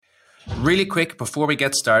Really quick before we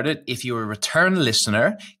get started, if you're a return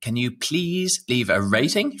listener, can you please leave a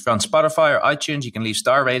rating? If you're on Spotify or iTunes, you can leave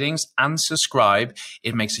star ratings and subscribe.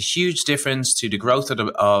 It makes a huge difference to the growth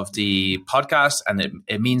of the podcast, and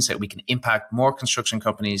it means that we can impact more construction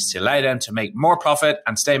companies to allow them to make more profit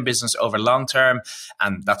and stay in business over long term.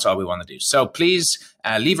 And that's all we want to do. So please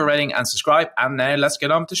leave a rating and subscribe. And now let's get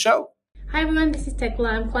on with the show. Hi everyone, this is Tekla.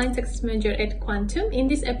 I'm Client Success Manager at Quantum. In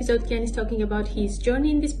this episode, Kian is talking about his journey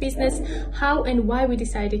in this business, how and why we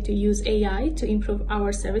decided to use AI to improve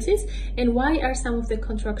our services, and why are some of the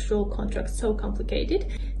contractual contracts so complicated.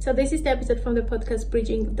 So this is the episode from the podcast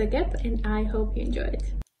Bridging the Gap, and I hope you enjoy it.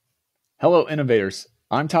 Hello, innovators.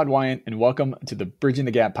 I'm Todd Weyandt, and welcome to the Bridging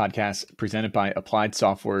the Gap podcast presented by Applied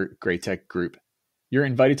Software Great Tech Group. You're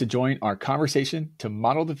invited to join our conversation to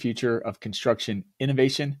model the future of construction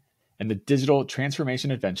innovation and the digital transformation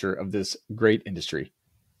adventure of this great industry.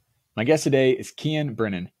 My guest today is Kian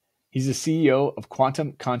Brennan. He's the CEO of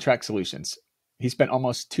Quantum Contract Solutions. He spent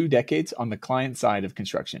almost 2 decades on the client side of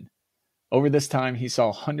construction. Over this time, he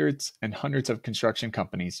saw hundreds and hundreds of construction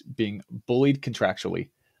companies being bullied contractually,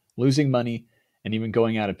 losing money, and even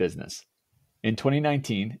going out of business. In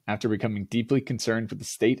 2019, after becoming deeply concerned with the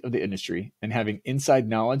state of the industry and having inside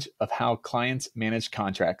knowledge of how clients manage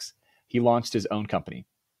contracts, he launched his own company.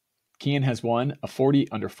 Kian has won a 40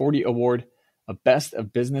 Under 40 award, a Best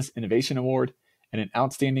of Business Innovation award, and an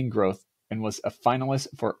Outstanding Growth, and was a finalist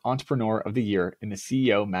for Entrepreneur of the Year in the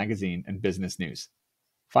CEO magazine and Business News.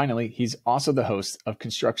 Finally, he's also the host of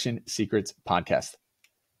Construction Secrets podcast.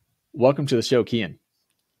 Welcome to the show, Kian.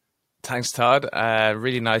 Thanks, Todd.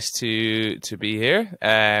 Really nice to be here.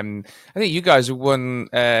 I think you guys won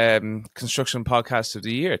Construction Podcast of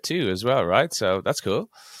the Year too, as well, right? So that's cool.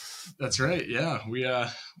 That's right. Yeah, we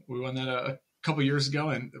won that a couple years ago,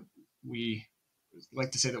 and we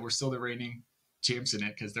like to say that we're still the reigning champs in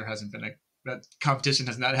it because there hasn't been that competition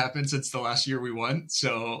has not happened since the last year we won.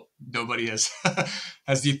 So nobody has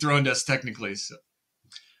has dethroned us technically. So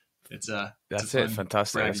that's it.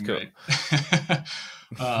 Fantastic. That's cool.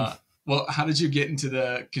 Right? Well, how did you get into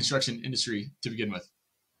the construction industry to begin with?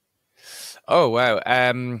 Oh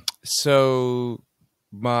wow. So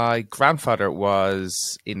my grandfather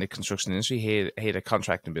was in the construction industry. He had a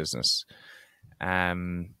contracting business.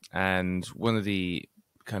 And one of the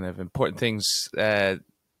kind of important things I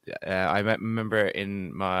remember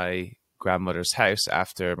in my grandmother's house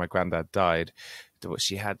after my granddad died,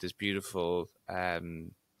 she had this beautiful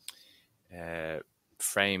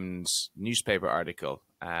framed newspaper article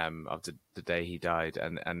of the day he died,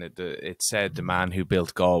 and it said the man who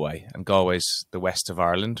built Galway, and Galway's the west of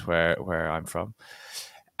Ireland where I'm from.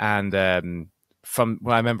 And I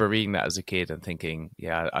remember reading that as a kid and thinking,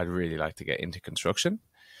 yeah, I'd really like to get into construction.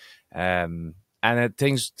 And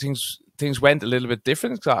things went a little bit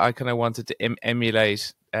different. So I kind of wanted to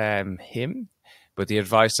emulate him, but the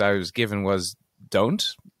advice I was given was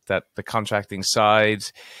don't. That the contracting side,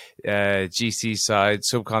 GC side,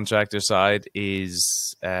 subcontractor side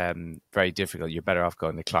is very difficult. You're better off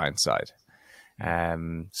going the client side.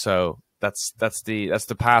 So that's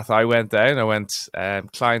the path I went down. I went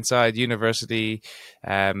client side, university,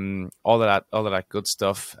 all of that good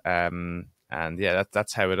stuff. And yeah,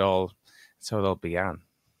 that's how it all began.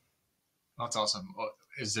 That's awesome.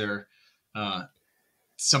 Is there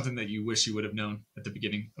something that you wish you would have known at the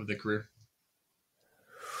beginning of the career?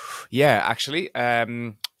 Yeah, actually, I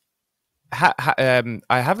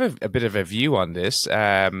have a bit of a view on this,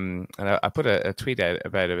 and I put a tweet out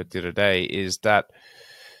about it the other day. Is that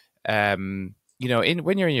when you're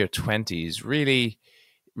in your 20s,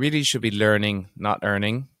 really should be learning, not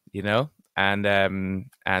earning.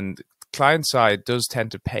 And client side does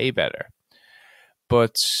tend to pay better,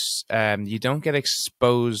 but you don't get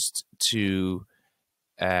exposed to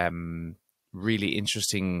really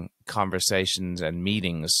interesting conversations and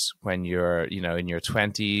meetings when you're in your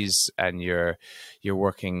 20s and you're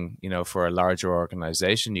working for a larger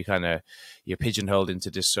organization. You're pigeonholed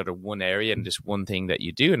into this sort of one area and this one thing that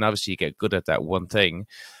you do, and obviously you get good at that one thing.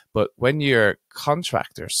 But when you're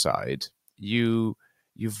contractor side, you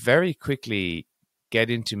very quickly get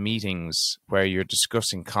into meetings where you're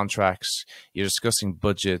discussing contracts, you're discussing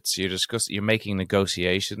budgets, you're making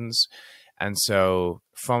negotiations. And so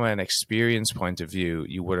from an experience point of view,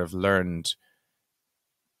 you would have learned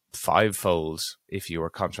fivefold if you were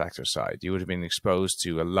contractor side. You would have been exposed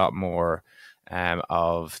to a lot more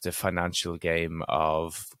of the financial game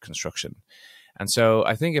of construction. And so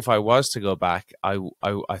I think if I was to go back, I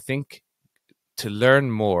think to learn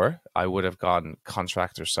more, I would have gone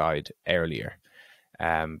contractor side earlier.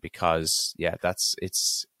 Because you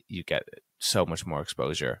get so much more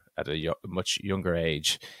exposure at a much younger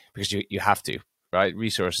age, because you have to, right?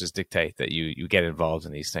 Resources dictate that you get involved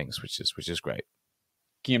in these things, which is great.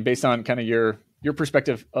 Kian, based on kind of your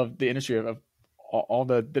perspective of the industry, of all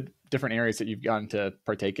the different areas that you've gotten to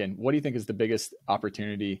partake in, what do you think is the biggest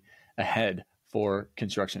opportunity ahead for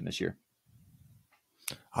construction this year?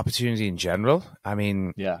 Opportunity in general. I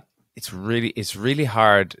mean, yeah, it's really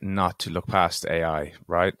hard not to look past AI,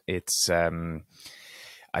 right? It's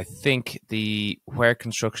I think where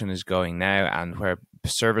construction is going now, and where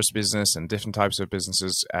service business and different types of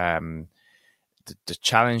businesses, the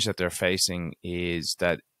challenge that they're facing is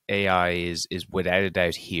that AI is without a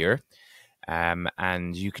doubt here,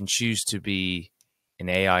 and you can choose to be an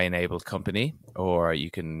AI enabled company, or you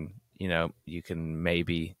can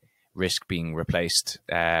maybe risk being replaced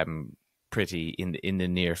pretty in the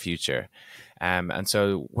near future. And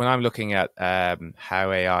so when I'm looking at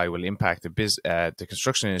how AI will impact the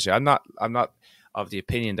construction industry, I'm not of the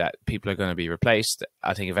opinion that people are going to be replaced.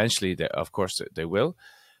 I think eventually, of course, they will.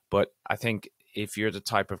 But I think if you're the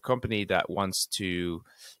type of company that wants to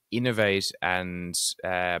innovate and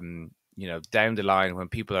down the line, when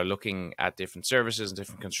people are looking at different services and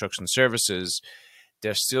different construction services,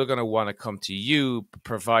 they're still going to want to come to you,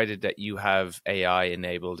 provided that you have AI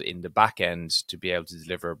enabled in the back end to be able to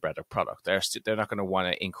deliver a better product. They're not going to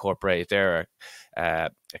want to incorporate their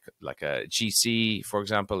like a GC, for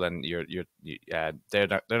example, and they're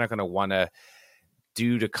not going to want to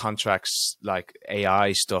do the contracts like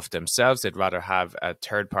AI stuff themselves. They'd rather have a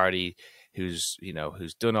third party who's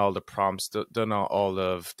done all the prompts, done all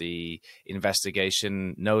of the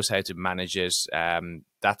investigation, knows how to manage it.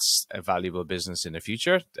 That's a valuable business in the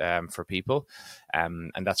future for people,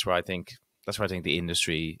 and that's where I think the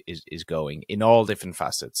industry is going in all different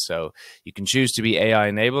facets. So you can choose to be AI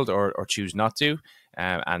enabled or choose not to.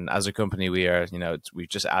 And as a company, we've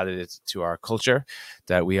just added it to our culture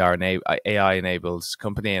that we are an AI enabled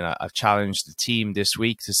company, and I've challenged the team this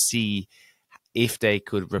week to see if they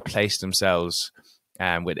could replace themselves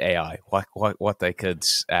with AI, what they could,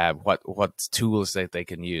 what tools that they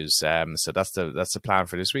can use. So that's the plan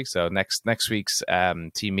for this week. So next week's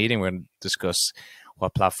team meeting, we're going to discuss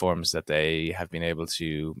what platforms that they have been able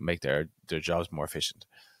to make their jobs more efficient.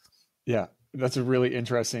 Yeah, that's a really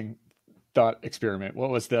interesting thought experiment.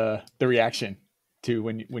 What was the reaction to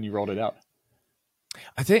when you rolled it out?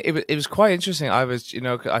 I think it was quite interesting. I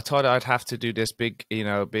thought I'd have to do this big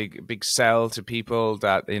sell to people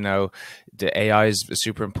that, the AI is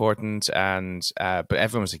super important, and but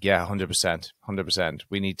everyone was like, yeah, 100%.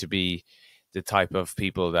 We need to be the type of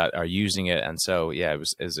people that are using it. And so, yeah,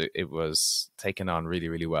 it was taken on really,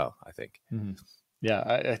 really well, I think. Mm-hmm. Yeah,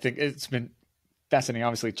 I think it's been fascinating.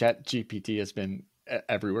 Obviously, ChatGPT has been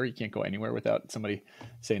everywhere. You can't go anywhere without somebody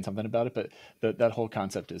saying something about it. But that whole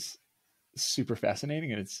concept is super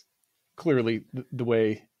fascinating, and it's clearly the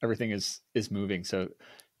way everything is moving. So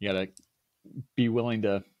you got to be willing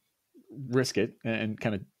to risk it and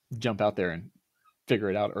kind of jump out there and figure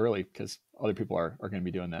it out early, because other people are going to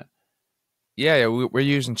be doing that. Yeah, we're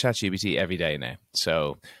using ChatGPT every day now.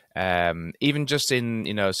 So even just in,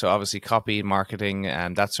 so obviously copy, marketing,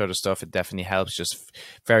 and that sort of stuff, it definitely helps just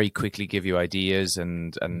very quickly give you ideas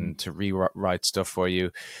and to rewrite stuff for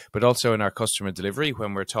you. But also in our customer delivery,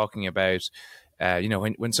 when we're talking about,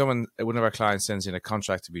 when one of our clients sends in a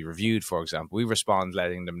contract to be reviewed, for example, we respond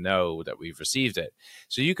letting them know that we've received it.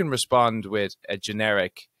 So you can respond with a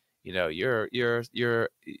generic, your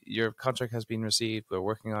contract has been received, we're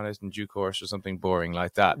working on it in due course, or something boring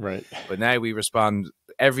like that. Right. But now we respond,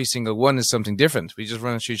 every single one is something different. We just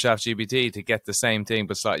run it through ChatGPT to get the same thing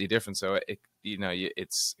but slightly different. So it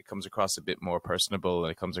comes across a bit more personable,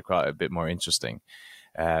 and it comes across a bit more interesting.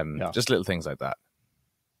 Just little things like that.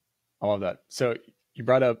 I love that. So you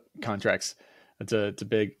brought up contracts. It's a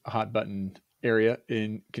big hot button area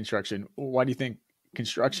in construction. Why do you think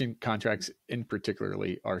construction contracts in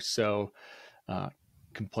particularly are so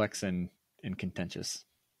complex and contentious?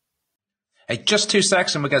 Hey, just 2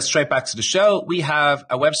 seconds and we'll get straight back to the show. We have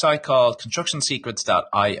a website called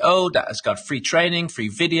constructionsecrets.io that has got free training, free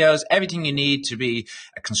videos, everything you need to be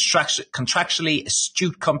a contractually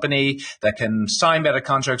astute company that can sign better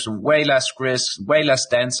contracts with way less risk, way less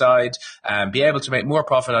downside, and be able to make more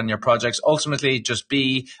profit on your projects. Ultimately, just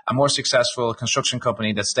be a more successful construction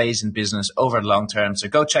company that stays in business over the long term. So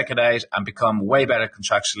go check it out and become way better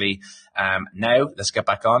contractually. Now, let's get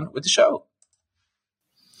back on with the show.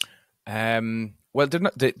 Well,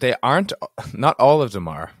 they aren't. Not all of them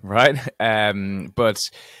are, right? But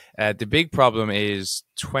the big problem is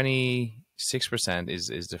 26%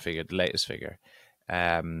 is the figure, the latest figure,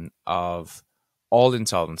 of all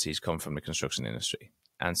insolvencies come from the construction industry.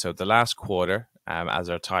 And so the last quarter, as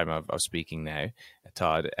our time of speaking now,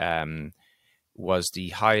 Todd, was the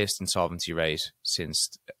highest insolvency rate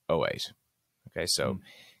since '08. Okay, so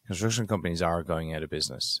construction companies are going out of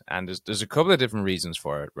business, and there's a couple of different reasons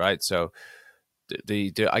for it, right? So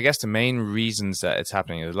I guess the main reasons that it's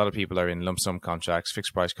happening is a lot of people are in lump sum contracts,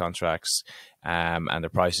 fixed price contracts, and the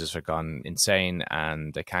prices have gone insane,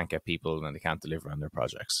 and they can't get people and they can't deliver on their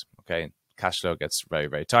projects. Okay, cash flow gets very,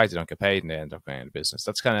 very tight. They don't get paid, and they end up going out of business.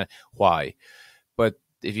 That's kind of why. But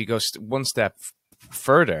if you go one step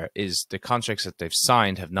further, is the contracts that they've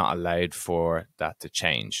signed have not allowed for that to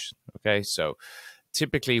change. Okay, so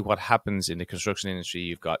typically what happens in the construction industry,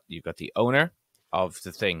 you've got the owner of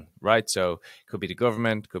the thing, right? So it could be the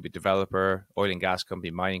government, could be developer, oil and gas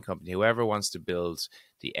company, mining company, whoever wants to build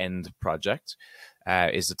the end project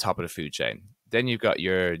is the top of the food chain. Then you've got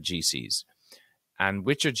your GCs. And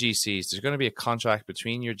with your GCs, there's going to be a contract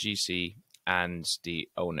between your GC and the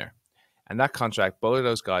owner. And that contract, both of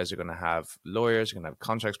those guys are going to have lawyers, going to have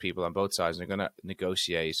contracts people on both sides, and they're going to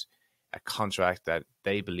negotiate a contract that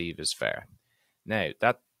they believe is fair. Now,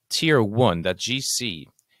 that tier one, that GC,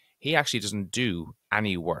 he actually doesn't do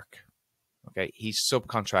any work. Okay, he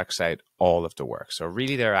subcontracts out all of the work. So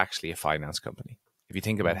really, they're actually a finance company. If you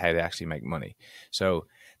think about how they actually make money, so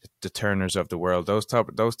the Turners of the world, those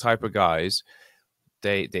type of guys,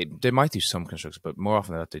 they might do some construction, but more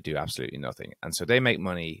often than not, they do absolutely nothing. And so they make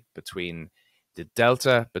money between the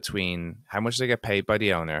delta between how much they get paid by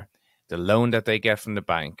the owner, the loan that they get from the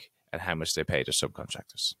bank, and how much they pay their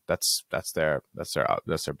subcontractors. That's their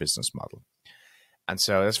business model. And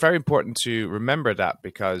so it's very important to remember that,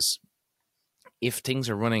 because if things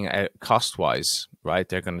are running out cost-wise, right,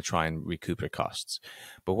 they're going to try and recoup their costs.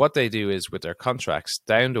 But what they do is with their contracts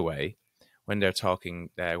down the way, when they're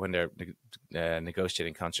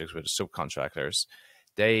negotiating contracts with the subcontractors,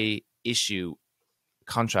 they issue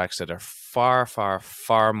contracts that are far, far,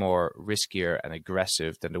 far more riskier and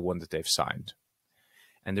aggressive than the one that they've signed.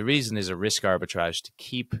 And the reason is a risk arbitrage to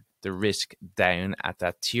keep the risk down at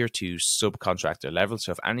that tier 2 subcontractor level.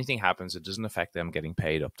 So if anything happens, it doesn't affect them getting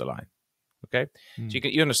paid up the line. Okay, so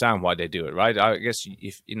you understand why they do it, right? I guess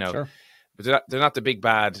if you know, sure. But they're not the big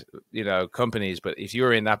bad companies. But if you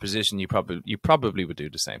were in that position, you probably would do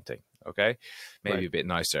the same thing. Okay, maybe right. A bit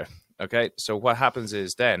nicer. Okay, so what happens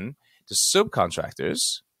is then the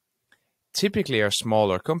subcontractors typically are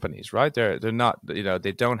smaller companies, right? They're not,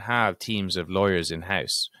 they don't have teams of lawyers in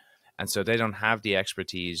house, and so they don't have the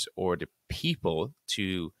expertise or the people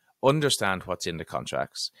to understand what's in the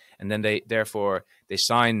contracts, and then they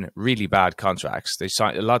sign really bad contracts.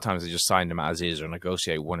 A lot of times they just sign them as is or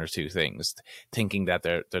negotiate one or two things, thinking that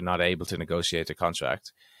they're not able to negotiate a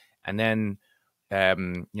contract, and then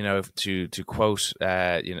to quote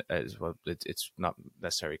well, it's not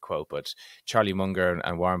necessarily quote, but Charlie Munger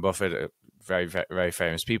and Warren Buffett, very, very, very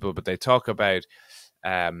famous people, but they talk about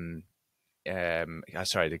the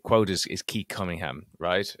quote is Keith Cunningham,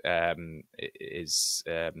 right? Is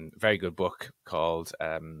very good book called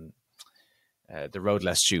The Road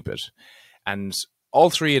Less Stupid. And all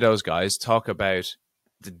three of those guys talk about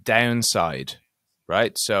the downside,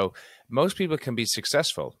 right? So most people can be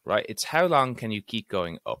successful, right? It's how long can you keep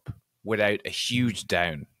going up without a huge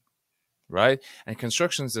down, right? And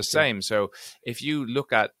construction's the same. So if you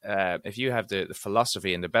look at, if you have the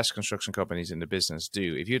philosophy, and the best construction companies in the business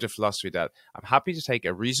do, if you have the philosophy that I'm happy to take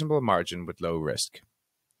a reasonable margin with low risk,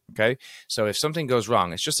 okay? So if something goes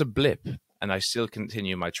wrong, it's just a blip, and I still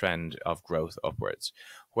continue my trend of growth upwards.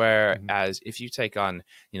 Whereas if you take on,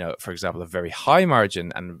 for example, a very high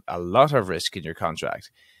margin and a lot of risk in your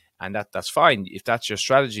contract, and that's fine if that's your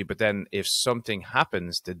strategy, but then if something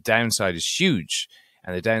happens, the downside is huge.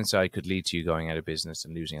 And the downside could lead to you going out of business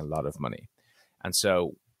and losing a lot of money. And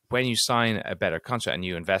so when you sign a better contract and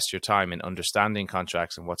you invest your time in understanding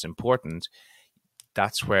contracts and what's important,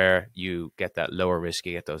 that's where you get that lower risk,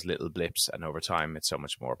 you get those little blips, and over time, it's so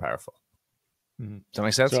much more powerful. Mm-hmm. Does that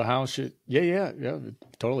make sense? So how should, yeah,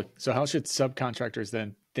 totally. So how should subcontractors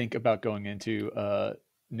then think about going into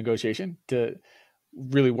negotiation to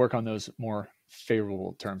really work on those more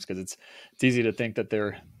favorable terms? Because it's easy to think that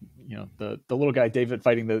they're, the little guy David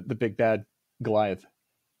fighting the big bad Goliath.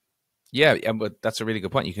 Yeah, but that's a really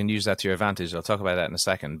good point. You can use that to your advantage. I'll talk about that in a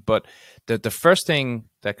second. But the first thing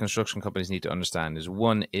that construction companies need to understand is,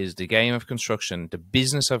 one, is the game of construction, the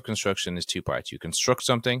business of construction is two parts. You construct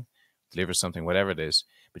something, deliver something, whatever it is,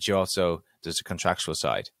 but there's a contractual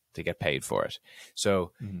side to get paid for it.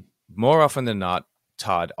 So more often than not,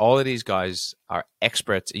 Todd, all of these guys are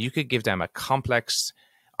experts. You could give them a complex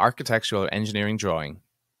architectural engineering drawing,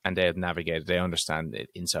 and they've navigated, they understand it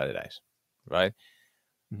inside and out, right?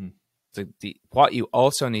 Mm-hmm. what you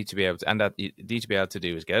also need to be able to, and that you need to be able to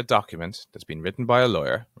do, is get a document that's been written by a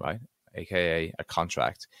lawyer, right, aka a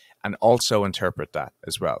contract, and also interpret that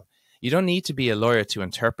as well. You don't need to be a lawyer to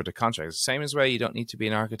interpret a contract. It's the same as way you don't need to be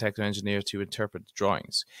an architect or engineer to interpret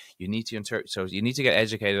drawings. You need to so you need to get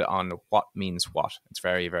educated on what means what. It's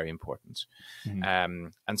very, very important. Mm-hmm.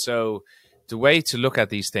 And so the way to look at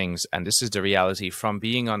these things, and this is the reality from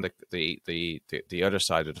being on the other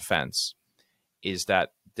side of the fence, is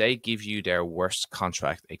that they give you their worst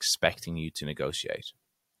contract expecting you to negotiate.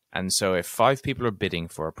 And so if 5 people are bidding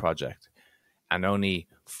for a project and only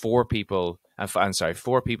 4 people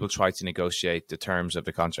try to negotiate the terms of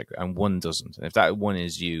the contract and 1 doesn't, and if that 1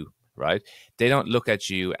 is you, right, they don't look at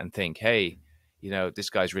you and think, hey, this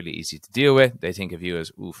guy's really easy to deal with. They think of you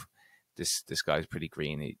as, oof, this guy's pretty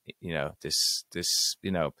green.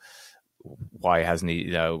 Why hasn't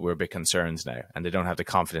he, we're a bit concerned now, and they don't have the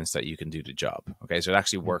confidence that you can do the job. Okay. So it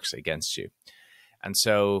actually works against you. And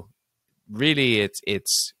so really it's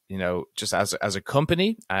just as a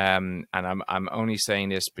company, and I'm only saying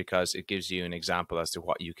this because it gives you an example as to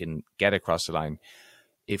what you can get across the line.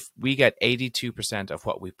 If we get 82% of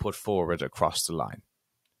what we put forward across the line,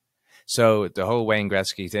 so the whole Wayne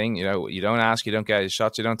Gretzky thing, you don't ask, you don't get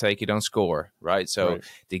shots, you don't take, you don't score, right? So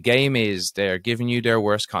The game is they're giving you their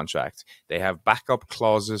worst contract. They have backup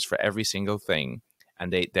clauses for every single thing.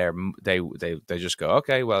 And they just go,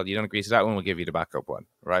 okay, well, you don't agree to that one, we'll give you the backup one,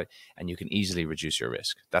 right? And you can easily reduce your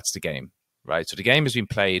risk. That's the game, right? So the game has been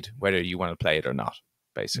played whether you want to play it or not,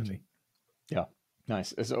 basically. Yeah,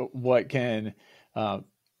 nice. So what can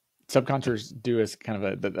subcontractors do as kind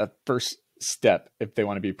of the first step if they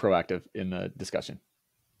want to be proactive in the discussion?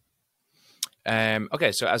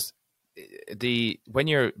 Okay, so when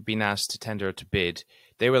you're being asked to tender to bid,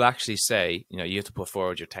 they will actually say, you have to put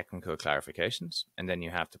forward your technical clarifications, and then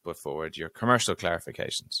you have to put forward your commercial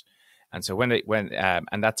clarifications. And so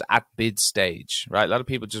and that's at bid stage, right? A lot of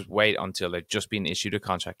people just wait until they've just been issued a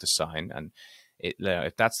contract to sign. And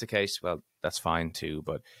if that's the case, well, that's fine too.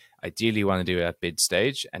 But ideally you want to do it at bid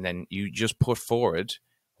stage, and then you just put forward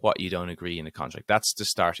what you don't agree in the contract. That's the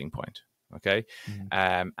starting point. Okay.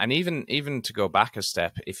 Mm-hmm. And even to go back a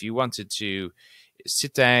step, if you wanted to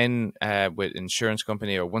sit down with insurance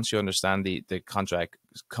company, or once you understand the contract,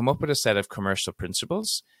 come up with a set of commercial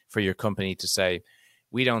principles for your company to say,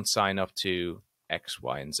 we don't sign up to X,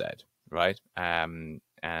 Y, and Z, right? And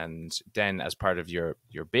then as part of your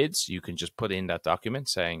bids, you can just put in that document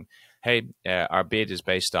saying, hey, our bid is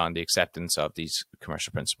based on the acceptance of these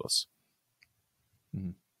commercial principles.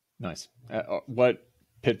 Mm-hmm. Nice. What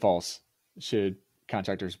pitfalls should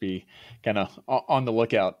contractors be kind of on the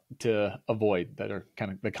lookout to avoid that are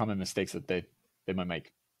kind of the common mistakes that they might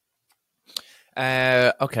make?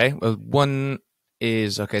 Okay. Well, one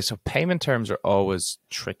is, so payment terms are always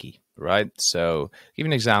tricky, right? So give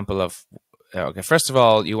an example of, first of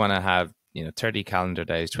all, you want to have, 30 calendar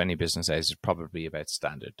days, 20 business days is probably about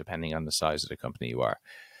standard, depending on the size of the company you are,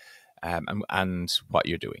 and what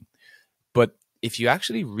you're doing. But if you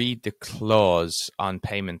actually read the clause on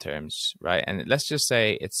payment terms, right, and let's just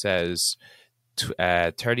say it says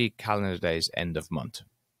 30 calendar days end of month,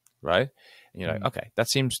 right? And you're like, okay, that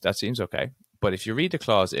seems okay. But if you read the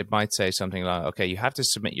clause, it might say something like, okay, you have to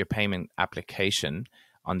submit your payment application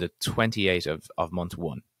on the 28th of month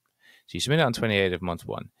 1. So you submit it on 28th of month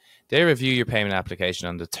 1. They review your payment application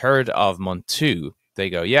on the 3rd of month 2. They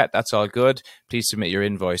go, yeah, that's all good. Please submit your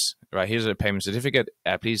invoice. Right, here's a payment certificate.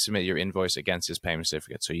 Please submit your invoice against this payment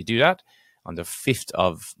certificate. So you do that on the 5th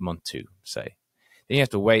of month 2, say. Then you have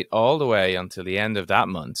to wait all the way until the end of that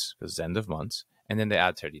month, because it's end of month, and then they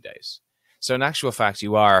add 30 days. So in actual fact,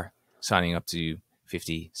 you are signing up to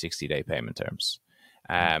 50, 60-day payment terms.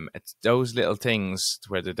 It's those little things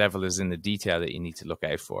where the devil is in the detail that you need to look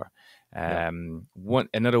out for.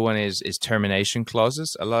 Another one is termination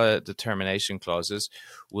clauses. A lot of the termination clauses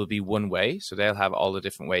will be one way, so they'll have all the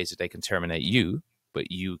different ways that they can terminate you,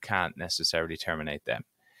 but you can't necessarily terminate them.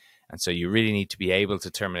 And so you really need to be able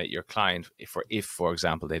to terminate your client if for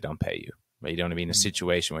example, they don't pay you. Right? You don't want to be in a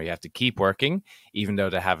situation where you have to keep working even though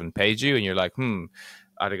they haven't paid you, and you're like,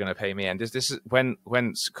 are they going to pay me? And this is when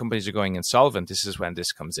companies are going insolvent, this is when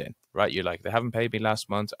this comes in, right? You're like, they haven't paid me last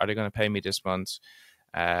month. Are they going to pay me this month?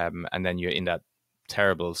 And then you're in that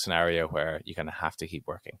terrible scenario where you're going to have to keep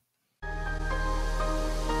working.